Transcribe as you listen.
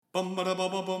Reviewing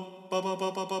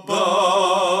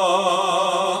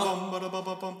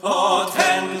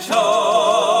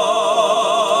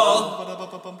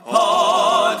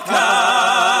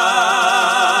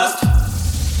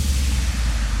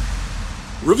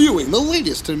the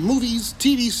latest in movies,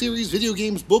 TV series, video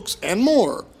games, books, and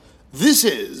more. This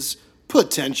is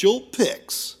Potential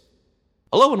Picks.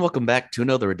 Hello and welcome back to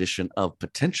another edition of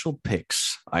Potential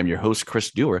Picks. I'm your host, Chris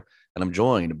Dewar, and I'm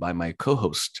joined by my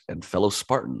co-host and fellow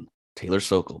Spartan, Taylor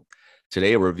Sokol.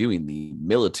 Today we're reviewing the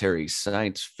military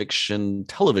science fiction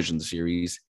television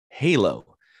series,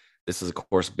 Halo. This is, of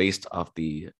course, based off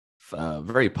the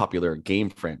very popular game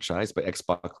franchise by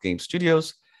Xbox Game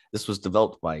Studios. This was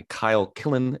developed by Kyle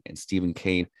Killen and Stephen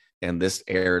Kane, and this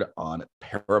aired on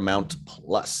Paramount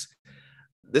Plus.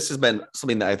 This has been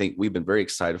something that I think we've been very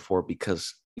excited for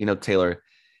because, you know, Taylor,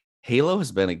 Halo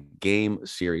has been a game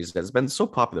series that has been so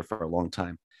popular for a long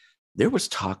time. There was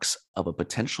talks of a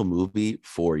potential movie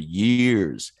for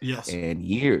years and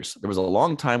years. There was a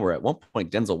long time where at one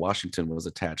point Denzel Washington was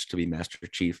attached to be Master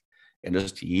Chief, and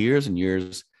just years and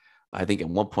years. I think at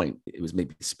one point it was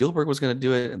maybe Spielberg was going to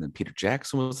do it, and then Peter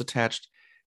Jackson was attached.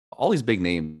 All these big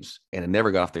names, and it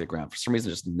never got off the ground. For some reason,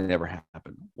 it just never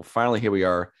happened. Well, finally, here we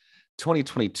are,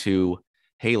 2022,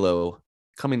 Halo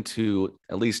coming to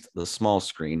at least the small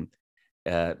screen.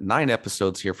 9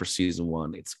 episodes here for season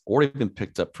 1. It's already been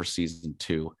picked up for season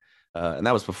 2, and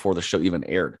that was before the show even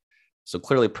aired. So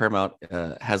clearly, Paramount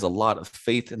has a lot of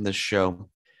faith in this show.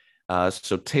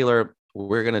 So Taylor,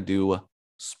 we're gonna do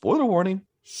spoiler warning.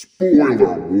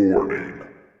 Spoiler warning.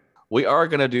 We are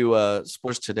going to do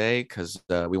spoilers today because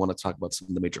we want to talk about some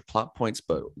of the major plot points,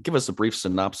 but give us a brief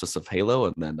synopsis of Halo,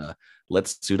 and then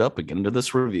let's suit up and get into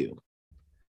this review.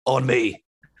 On me.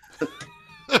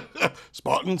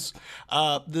 Spartans.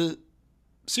 The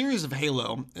series of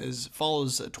Halo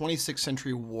follows a 26th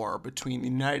century war between the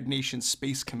United Nations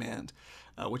Space Command,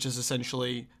 which is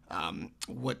essentially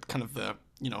what kind of the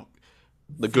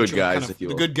good guys, if you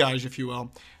will. The good guys, if you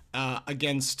will.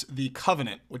 Against the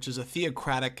Covenant, which is a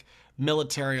theocratic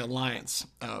military alliance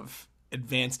of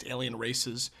advanced alien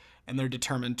races, and they're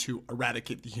determined to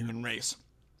eradicate the human race.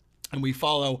 And we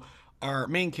follow our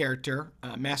main character,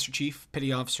 Master Chief,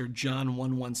 Petty Officer John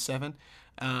 117,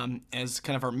 as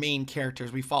kind of our main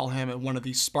characters. We follow him and one of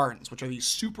these Spartans, which are these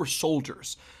super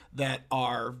soldiers that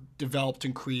are developed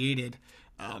and created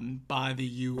by the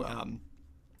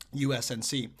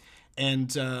USNC.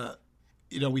 And,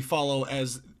 we follow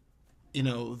as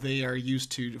they are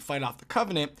used to fight off the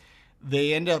Covenant.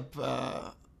 They end up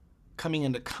coming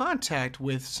into contact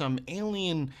with some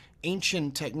alien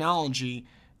ancient technology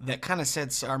that kind of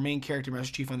sets our main character,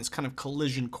 Master Chief, on this kind of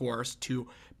collision course to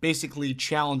basically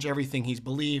challenge everything he's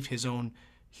believed, his own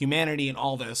humanity and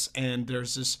all this. And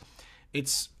there's this,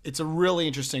 it's a really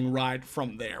interesting ride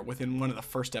from there within one of the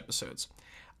first episodes.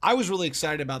 I was really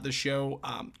excited about this show.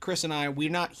 Chris and I,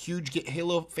 we're not huge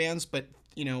Halo fans, but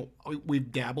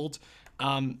we've dabbled.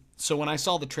 So when I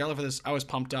saw the trailer for this, I was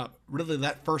pumped up. Really,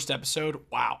 that first episode,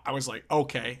 wow! I was like,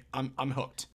 okay, I'm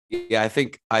hooked. Yeah, I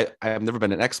think I've never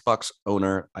been an Xbox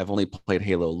owner. I've only played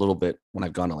Halo a little bit when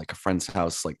I've gone to like a friend's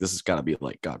house. Like this has got to be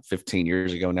like 15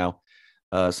 years ago now,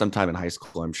 sometime in high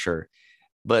school, I'm sure.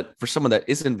 But for someone that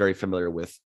isn't very familiar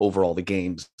with overall the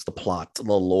games, the plot, the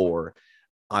lore,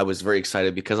 I was very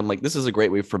excited because I'm like, this is a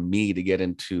great way for me to get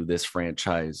into this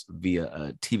franchise via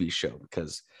a TV show,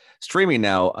 because streaming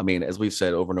now, I mean, as we've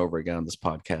said over and over again on this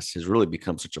podcast, has really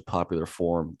become such a popular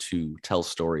form to tell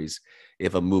stories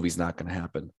if a movie's not going to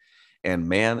happen. And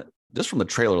man, just from the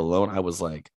trailer alone, I was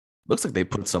like, looks like they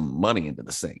put some money into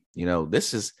this thing.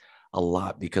 This is a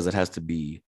lot because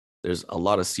there's a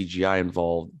lot of CGI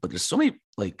involved, but there's so many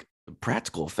like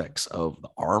practical effects of the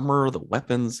armor, the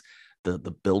weapons, the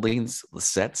buildings, the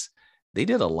sets. They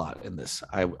did a lot in this.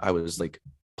 I was like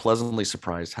pleasantly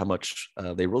surprised how much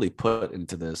they really put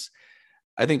into this.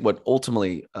 I think what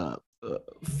ultimately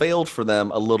failed for them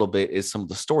a little bit is some of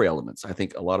the story elements. I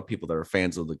think a lot of people that are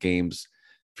fans of the games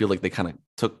feel like they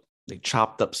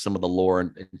chopped up some of the lore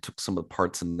and took some of the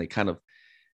parts, and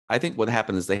I think what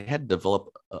happened is they had to develop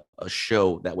a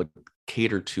show that would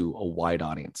cater to a wide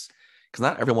audience, because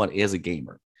not everyone is a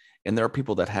gamer. And there are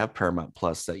people that have Paramount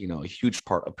Plus that, a huge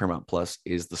part of Paramount Plus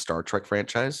is the Star Trek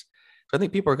franchise. So I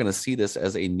think people are going to see this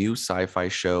as a new sci-fi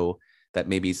show that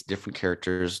maybe it's different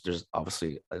characters. There's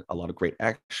obviously a lot of great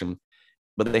action,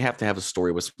 but they have to have a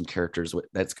story with some characters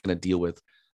that's going to deal with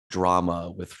drama,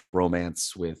 with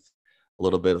romance, with a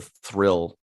little bit of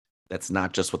thrill. That's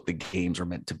not just what the games are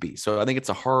meant to be. So I think it's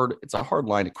a hard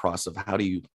line to cross of how do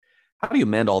you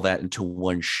mend all that into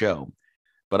one show.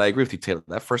 But I agree with you, Taylor.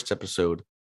 That first episode,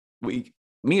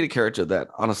 meet a character that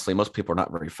honestly most people are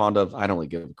not very fond of. I don't really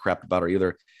give a crap about her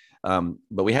either.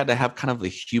 But we had to have kind of the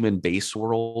human base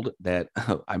world that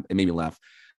it made me laugh.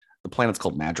 The planet's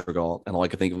called Madrigal, and all I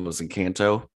could think of was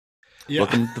Encanto. Yeah.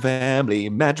 Welcome to the family,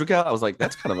 Madrigal. I was like,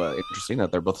 that's kind of interesting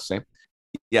that they're both the same.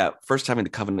 Yeah, first having the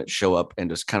Covenant show up and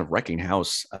just kind of wrecking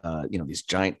house. These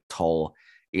giant, tall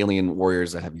alien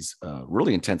warriors that have these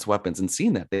really intense weapons, and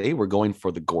seeing that they were going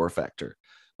for the gore factor.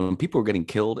 When people were getting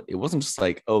killed, it wasn't just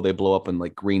like, oh, they blow up in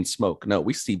like green smoke. No,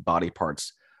 we see body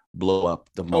parts blow up,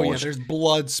 Oh yeah, demolished. there's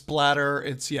blood splatter.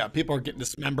 It's yeah, people are getting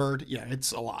dismembered. Yeah,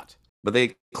 it's a lot. But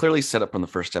they clearly set up from the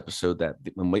first episode that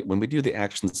when we do the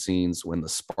action scenes, when the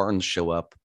Spartans show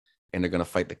up and they're going to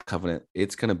fight the Covenant,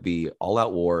 it's going to be all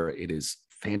out war. It is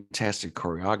fantastic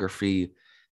choreography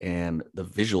and the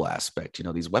visual aspect.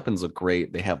 These weapons look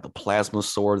great. They have the plasma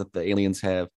sword that the aliens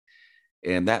have,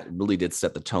 and that really did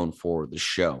set the tone for the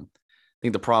show. I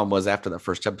think the problem was after that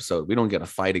first episode, we don't get a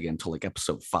fight again until like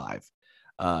episode 5.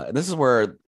 And this is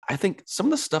where I think some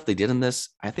of the stuff they did in this,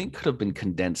 I think could have been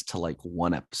condensed to like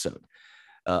one episode.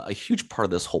 A huge part of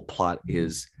this whole plot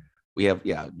is we have,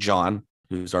 John,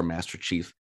 who's our Master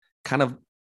Chief, kind of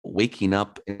waking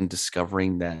up and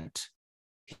discovering that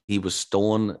he was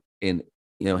stolen in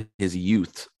his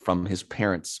youth from his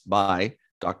parents by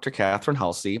Dr. Catherine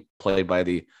Halsey, played by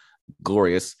the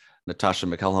glorious Natasha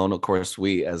McElhone. Of course,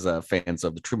 we as fans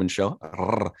of the Truman Show,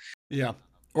 Yeah.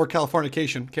 Or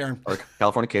Californication, Karen. or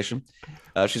Californication.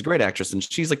 She's a great actress, and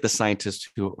she's like the scientist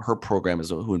who her program is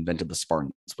who invented the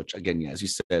Spartans, which again, as you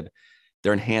said,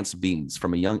 they're enhanced beings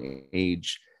from a young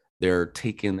age. They're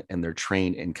taken and they're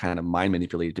trained and kind of mind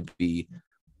manipulated to be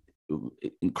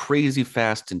crazy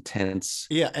fast, intense,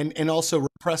 Yeah, and also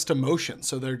repressed emotion.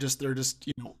 So they're just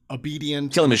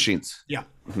obedient. killing machines. Yeah.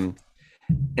 Mhm.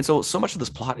 And so much of this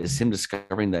plot is him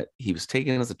discovering that he was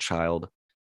taken as a child,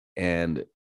 and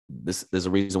there's a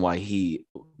reason why he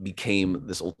became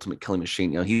this ultimate killing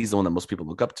machine. He's the one that most people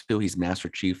look up to. He's Master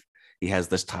Chief. He has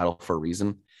this title for a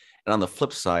reason. And on the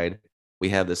flip side, we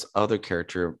have this other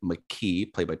character,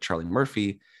 McKee, played by Charlie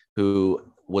Murphy, who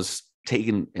was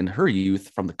taken in her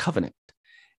youth from the Covenant.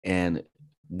 And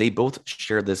they both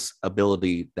share this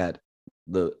ability that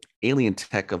the alien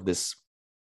tech of these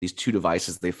two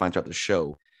devices they find throughout the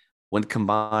show, when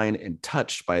combined and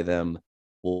touched by them,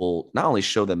 will not only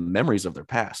show them memories of their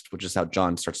past, which is how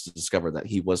John starts to discover that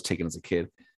he was taken as a kid.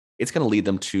 It's going to lead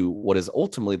them to what is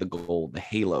ultimately the goal, the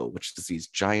Halo, which is these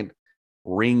giant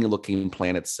ring-looking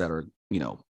planets that are,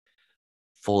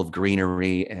 full of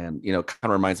greenery, and kind of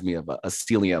reminds me of a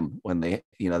Asylum, when they,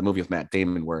 the movie with Matt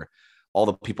Damon, where all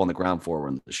the people on the ground floor were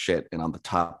in the shit, and on the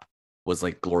top was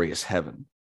like glorious heaven.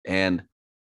 And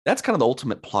that's kind of the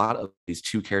ultimate plot of these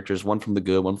two characters, one from the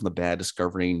good, one from the bad,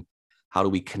 discovering how do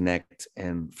we connect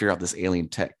and figure out this alien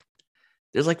tech.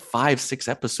 There's like 5-6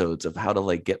 episodes of how to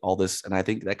like get all this, and I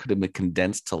think that could have been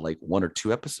condensed to like 1 or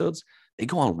 2 episodes. They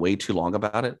go on way too long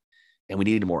about it, and we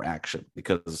needed more action,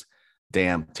 because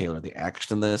damn, Taylor, the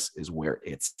action in this is where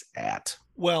it's at.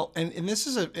 Well, and this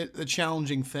is a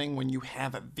challenging thing when you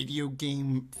have a video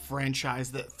game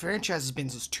franchise. The franchise has been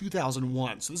since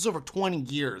 2001, so this is over 20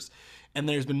 years, and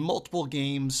there's been multiple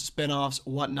games, spin-offs,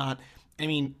 whatnot. I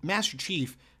mean, Master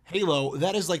Chief, Halo,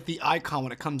 that is like the icon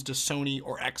when it comes to Sony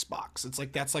or Xbox. It's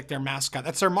like that's like their mascot.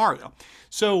 That's their Mario.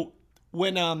 So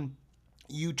when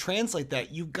you translate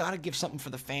that, you've got to give something for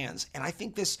the fans. And I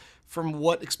think this, from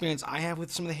what experience I have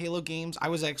with some of the Halo games, I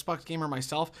was an Xbox gamer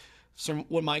myself. From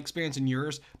what my experience and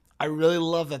yours, I really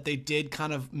love that they did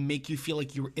kind of make you feel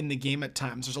like you were in the game at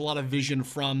times. There's a lot of vision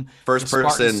from first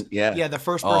person, yeah, the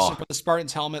first person from the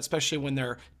Spartans helmet, especially when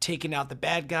they're taking out the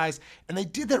bad guys, and they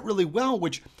did that really well,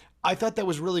 which I thought that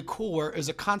was really cool. Where it was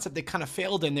a concept they kind of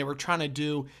failed in. They were trying to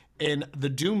do in the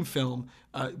Doom film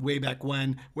way back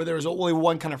when, where there was only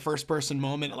one kind of first person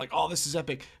moment, like, oh, this is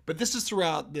epic. But this is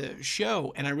throughout the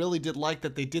show, and I really did like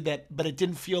that they did that, but it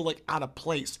didn't feel like out of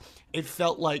place. It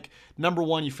felt like, number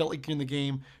one, you felt like you're in the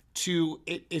game. 2,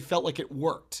 it felt like it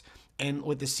worked, and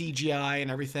with the CGI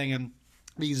and everything, and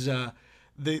these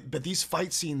but these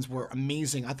fight scenes were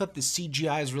amazing. I thought the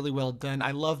CGI is really well done.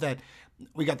 I love that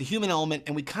we got the human element,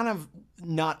 and we kind of,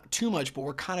 not too much, but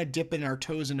we're kind of dipping our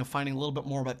toes into finding a little bit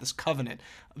more about this Covenant,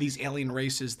 these alien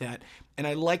races and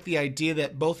I like the idea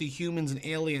that both the humans and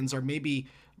aliens are maybe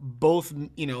both,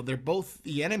 they're both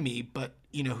the enemy, but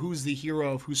who's the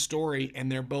hero of whose story,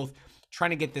 and they're both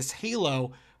trying to get this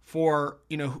Halo for,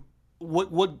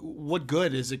 what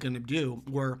good is it going to do,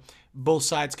 where both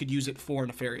sides could use it for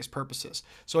nefarious purposes.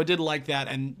 So I did like that,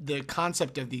 and the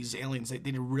concept of these aliens, they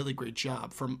did a really great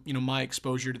job from my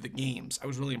exposure to the games. I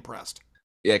was really impressed.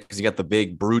 Yeah, because you got the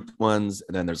big brute ones,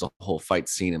 and then there's a whole fight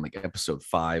scene in like episode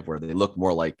 5 where they look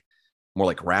more like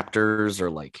raptors or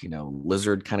like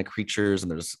lizard kind of creatures,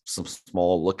 and there's some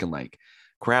small looking like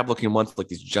crab looking ones like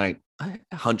these giant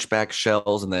hunchback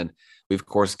shells, and then we of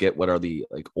course get what are the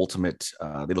like ultimate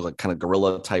they look like kind of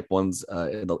gorilla type ones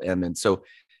in the end. And so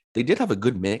they did have a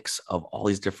good mix of all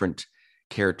these different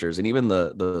characters, and even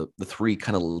the three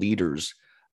kind of leaders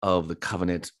of the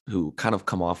Covenant who kind of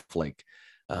come off like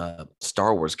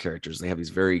Star Wars characters. They have these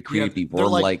very Yeah, creepy they're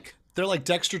worm like like. they're like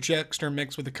Dexter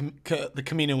mixed with the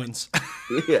Kaminoans.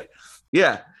 Yeah,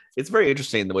 yeah, it's very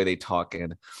interesting the way they talk.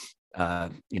 And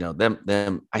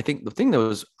them I think the thing that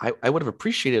was I would have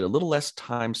appreciated a little less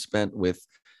time spent with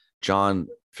John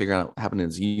figuring out what happened in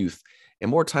his youth and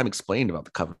more time explained about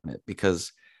the Covenant,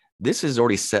 because this is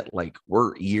already set, like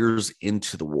we're years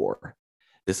into the war.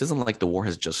 This isn't like the war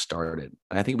has just started.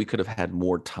 And I think we could have had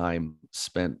more time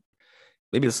spent.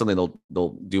 Maybe it's something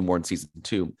they'll do more in season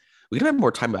 2. We could have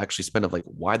more time to actually spend of like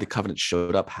why the Covenant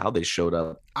showed up, how they showed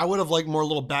up. I would have liked more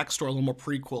little backstory, a little more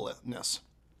prequelness.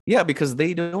 Yeah, because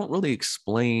they don't really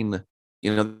explain.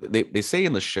 They say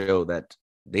in the show that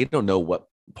they don't know what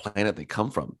planet they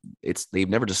come from. They've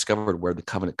never discovered where the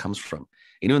Covenant comes from.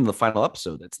 And even in the final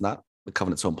episode, it's not the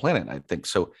Covenant's home planet, I think.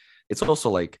 So it's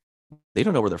also like they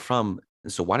don't know where they're from.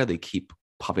 And so why do they keep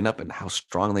popping up and how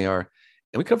strong they are?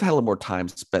 And we could have had a little more time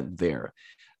spent there.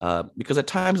 Because at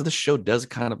times the show does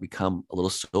kind of become a little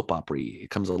soap opera. It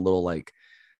comes a little like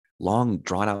long,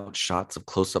 drawn out shots of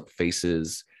close up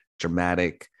faces,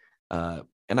 dramatic.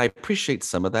 And I appreciate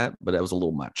some of that, but that was a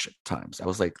little much at times. I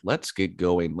was like, let's get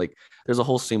going. Like, there's a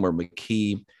whole scene where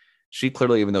Makee, she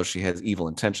clearly, even though she has evil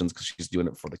intentions because she's doing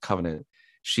it for the Covenant,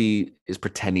 she is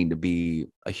pretending to be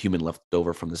a human left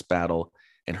over from this battle.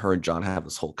 And her and John have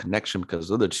this whole connection because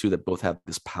they're the two that both have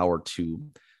this power to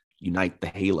unite the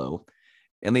Halo.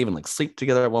 And they even like sleep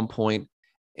together at one point.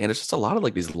 And it's just a lot of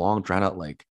like these long, drawn out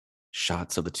like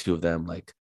shots of the two of them,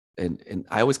 like. And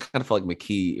I always kind of felt like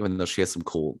Makee, even though she has some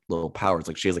cool little powers,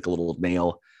 like she has like a little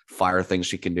nail fire thing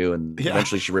she can do, and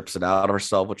eventually she rips it out of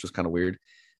herself, which was kind of weird.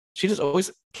 She just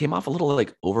always came off a little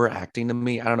like overacting to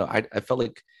me. I don't know. I felt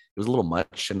like it was a little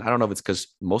much, and I don't know if it's because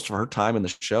most of her time in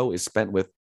the show is spent with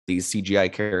these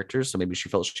CGI characters, so maybe she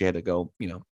felt she had to go, a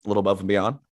little above and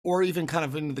beyond. Or even kind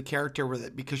of into the character with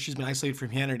it, because she's been isolated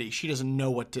from humanity, she doesn't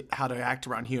know how to act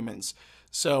around humans.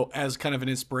 So as kind of an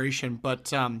inspiration,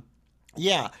 but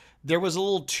yeah, there was a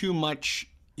little too much,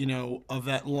 of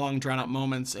that long drawn out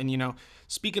moments. And,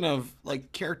 speaking of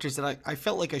like characters that I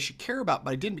felt like I should care about,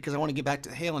 but I didn't, because I want to get back to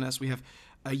Haleness. We have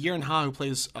Yerin Ha, who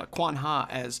plays Kwan Ha,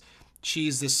 as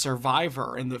she's this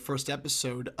survivor in the first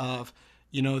episode of,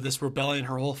 this rebellion.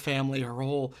 Her whole family, her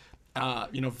whole,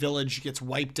 village gets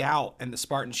wiped out, and the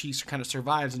Spartan, she kind of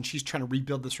survives, and she's trying to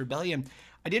rebuild this rebellion.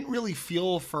 I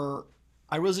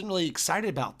wasn't really excited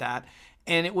about that.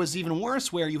 And it was even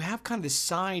worse where you have kind of this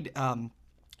side,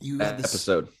 you have this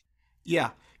episode.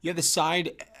 Yeah, you have this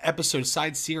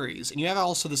side series, and you have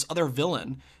also this other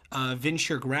villain,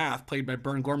 Vinsher Graff, played by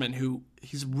Bern Gorman, who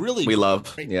he's really We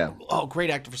love, great, yeah. great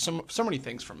actor for so many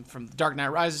things from Dark Knight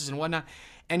Rises and whatnot.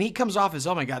 And he comes off as,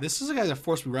 oh my god, this is a guy that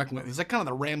forced to be reckoned with. He's like kind of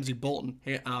the Ramsay Bolton,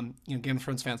 Game of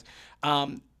Thrones fans.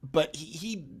 But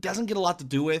he doesn't get a lot to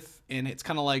do with, and it's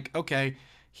kind of like, okay,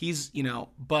 he's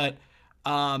but.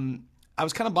 I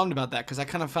was kind of bummed about that because I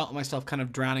kind of felt myself kind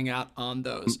of drowning out on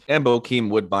those. And Bokeem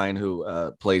Woodbine,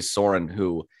 who plays Soren,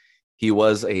 who he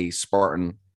was a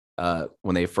Spartan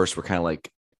when they first were kind of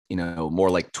like,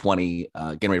 more like 20,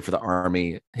 getting ready for the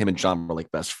army. Him and John were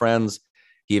like best friends.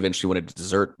 He eventually wanted to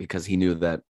desert because he knew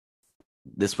that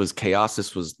this was chaos.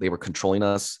 They were controlling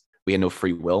us. We had no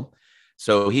free will.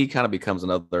 So he kind of becomes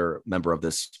another member of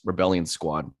this rebellion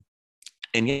squad.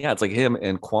 And yeah, it's like him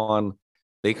and Kwan,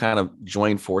 they kind of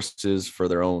joined forces for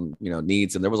their own,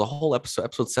 needs. And there was a whole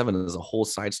episode 7 is a whole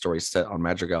side story set on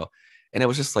Madrigal. And it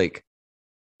was just like,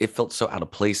 it felt so out of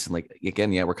place. And like,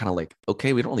 again, yeah, we're kind of like,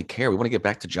 okay, we don't really care. We want to get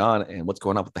back to John and what's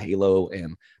going on with the Halo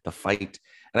and the fight.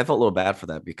 And I felt a little bad for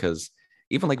that because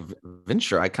even like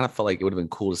Vinsher, I kind of felt like it would have been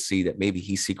cool to see that maybe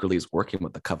he secretly is working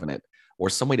with the Covenant or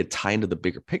some way to tie into the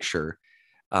bigger picture.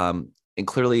 And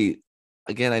clearly,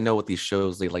 again, I know with these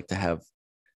shows, they like to have,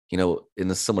 in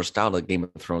a similar style like Game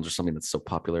of Thrones or something that's so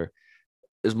popular,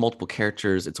 there's multiple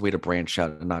characters. It's a way to branch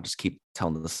out and not just keep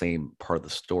telling the same part of the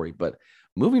story. But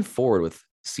moving forward with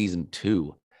season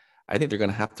 2, I think they're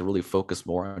going to have to really focus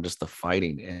more on just the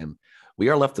fighting. And we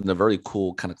are left in a very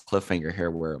cool kind of cliffhanger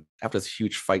here where after this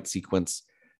huge fight sequence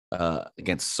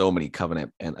against so many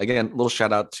Covenant. And again, a little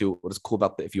shout out to what is cool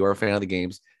about if you are a fan of the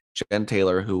games, Jen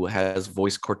Taylor, who has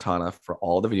voiced Cortana for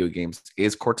all the video games,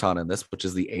 is Cortana in this, which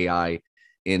is the AI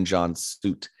in Jon's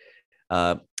suit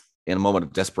in a moment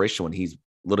of desperation when he's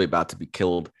literally about to be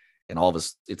killed. And all of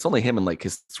his, it's only him and like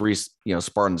his three,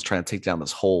 Spartans trying to take down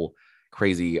this whole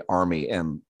crazy army.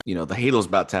 And, the Halo's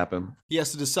about to happen. He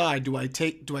has to decide, do I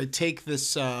take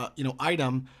this,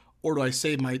 item, or do I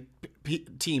save my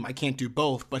team? I can't do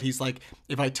both. But he's like,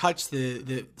 if I touch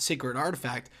the sacred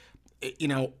artifact,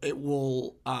 it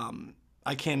will,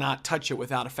 I cannot touch it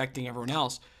without affecting everyone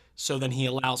else. So then he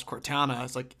allows Cortana,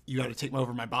 it's like, you got to take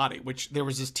over my body, which there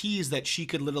was this tease that she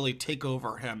could literally take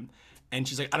over him. And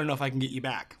she's like, I don't know if I can get you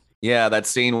back. Yeah, that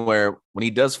scene where when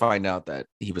he does find out that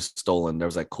he was stolen, there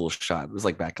was that cool shot. It was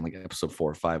like back in like episode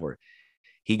 4 or 5 where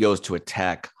he goes to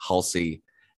attack Halsey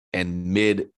and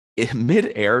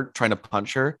mid-air trying to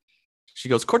punch her. She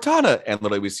goes, Cortana. And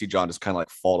literally we see Jon just kind of like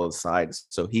fall to the side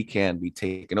so he can be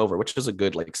taken over, which is a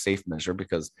good like safe measure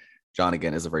because Jon,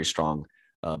 again, is a very strong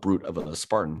brute of a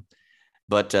Spartan.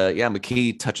 But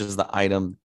Makee touches the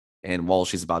item. And while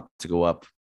she's about to go up,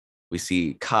 we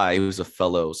see Kai, who's a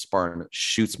fellow Spartan,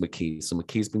 shoots Makee. So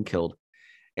Makee's been killed.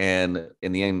 And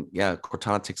in the end,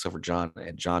 Cortana takes over Jon,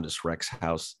 and Jon just wrecks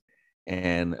house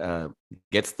and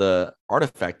gets the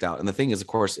artifact out. And the thing is, of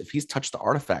course, if he's touched the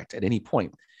artifact at any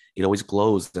point, it always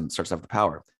glows and starts to have the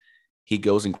power. He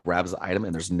goes and grabs the item,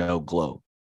 and there's no glow.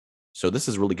 So this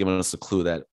is really giving us a clue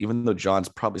that even though Jon's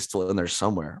probably still in there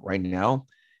somewhere, right now,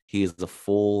 he is the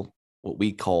full, what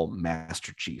we call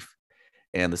Master Chief.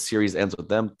 And the series ends with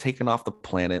them taking off the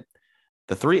planet.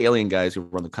 The 3 alien guys who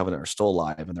run the Covenant are still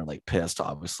alive, and they're like pissed,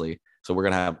 obviously. So we're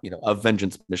going to have, a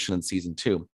vengeance mission in season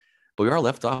 2. But we are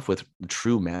left off with the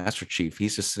true Master Chief.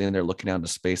 He's just sitting there looking out into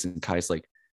space, and Kai's like,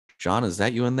 Jon, is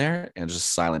that you in there? And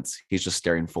just silence. He's just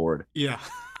staring forward. Yeah.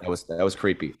 That was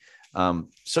creepy.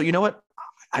 So you know what?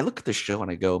 I look at the show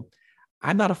and I go,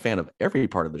 I'm not a fan of every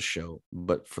part of the show,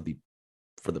 but for the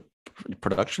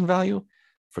production value,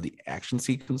 for the action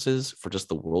sequences, for just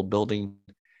the world building,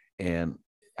 and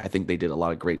I think they did a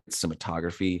lot of great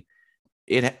cinematography.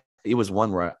 It was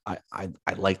one where I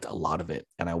liked a lot of it,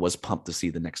 and I was pumped to see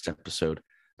the next episode.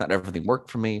 Not everything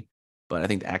worked for me, but I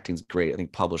think the acting's great. I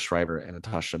think Pablo Schreiber and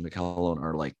Natasha McElhone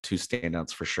are like 2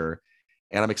 standouts for sure,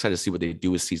 and I'm excited to see what they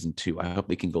do with season 2. I hope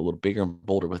they can go a little bigger and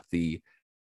bolder with the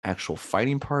actual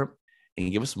fighting part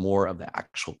and give us more of the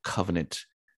actual Covenant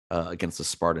against the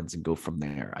Spartans and go from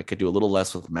there. I could do a little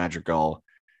less with Madrigal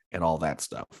and all that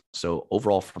stuff. So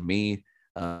overall for me,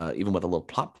 even with a little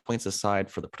plot points aside,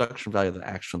 for the production value of the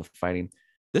action, the fighting,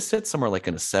 this sits somewhere like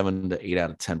in a 7 to 8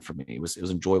 out of 10 for me. It was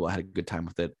enjoyable. I had a good time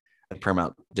with it. And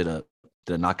Paramount did a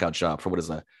knockout job for what is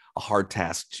a hard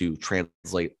task to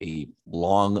translate a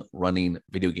long running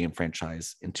video game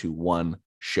franchise into one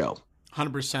show.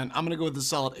 100%. I'm going to go with the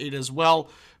solid 8 as well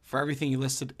for everything you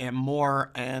listed and more.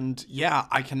 And yeah,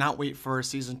 I cannot wait for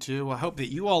season 2. I hope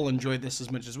that you all enjoyed this as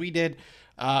much as we did.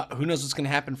 Who knows what's going to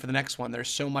happen for the next one? There's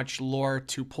so much lore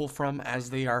to pull from as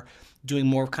they are doing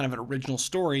more of kind of an original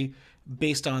story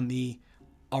based on the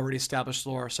already established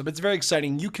lore. So it's very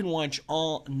exciting. You can watch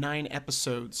all 9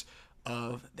 episodes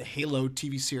of the Halo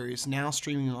TV series now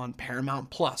streaming on Paramount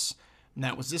Plus. And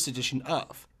that was this edition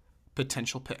of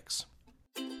Potential Picks.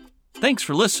 Thanks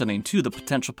for listening to The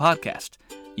Potential Podcast.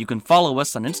 You can follow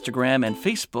us on Instagram and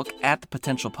Facebook at The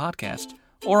Potential Podcast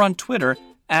or on Twitter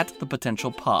at The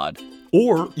Potential Pod.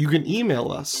 Or you can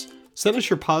email us. Send us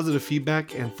your positive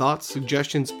feedback and thoughts,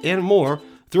 suggestions, and more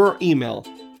through our email,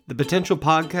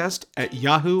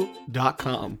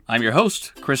 thepotentialpodcast@yahoo.com. I'm your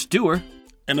host, Chris Dewar.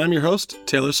 And I'm your host,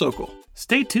 Taylor Sokol.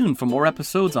 Stay tuned for more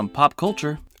episodes on pop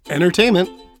culture, Entertainment,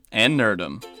 and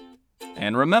nerdom.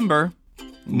 And remember,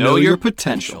 know your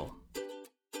potential.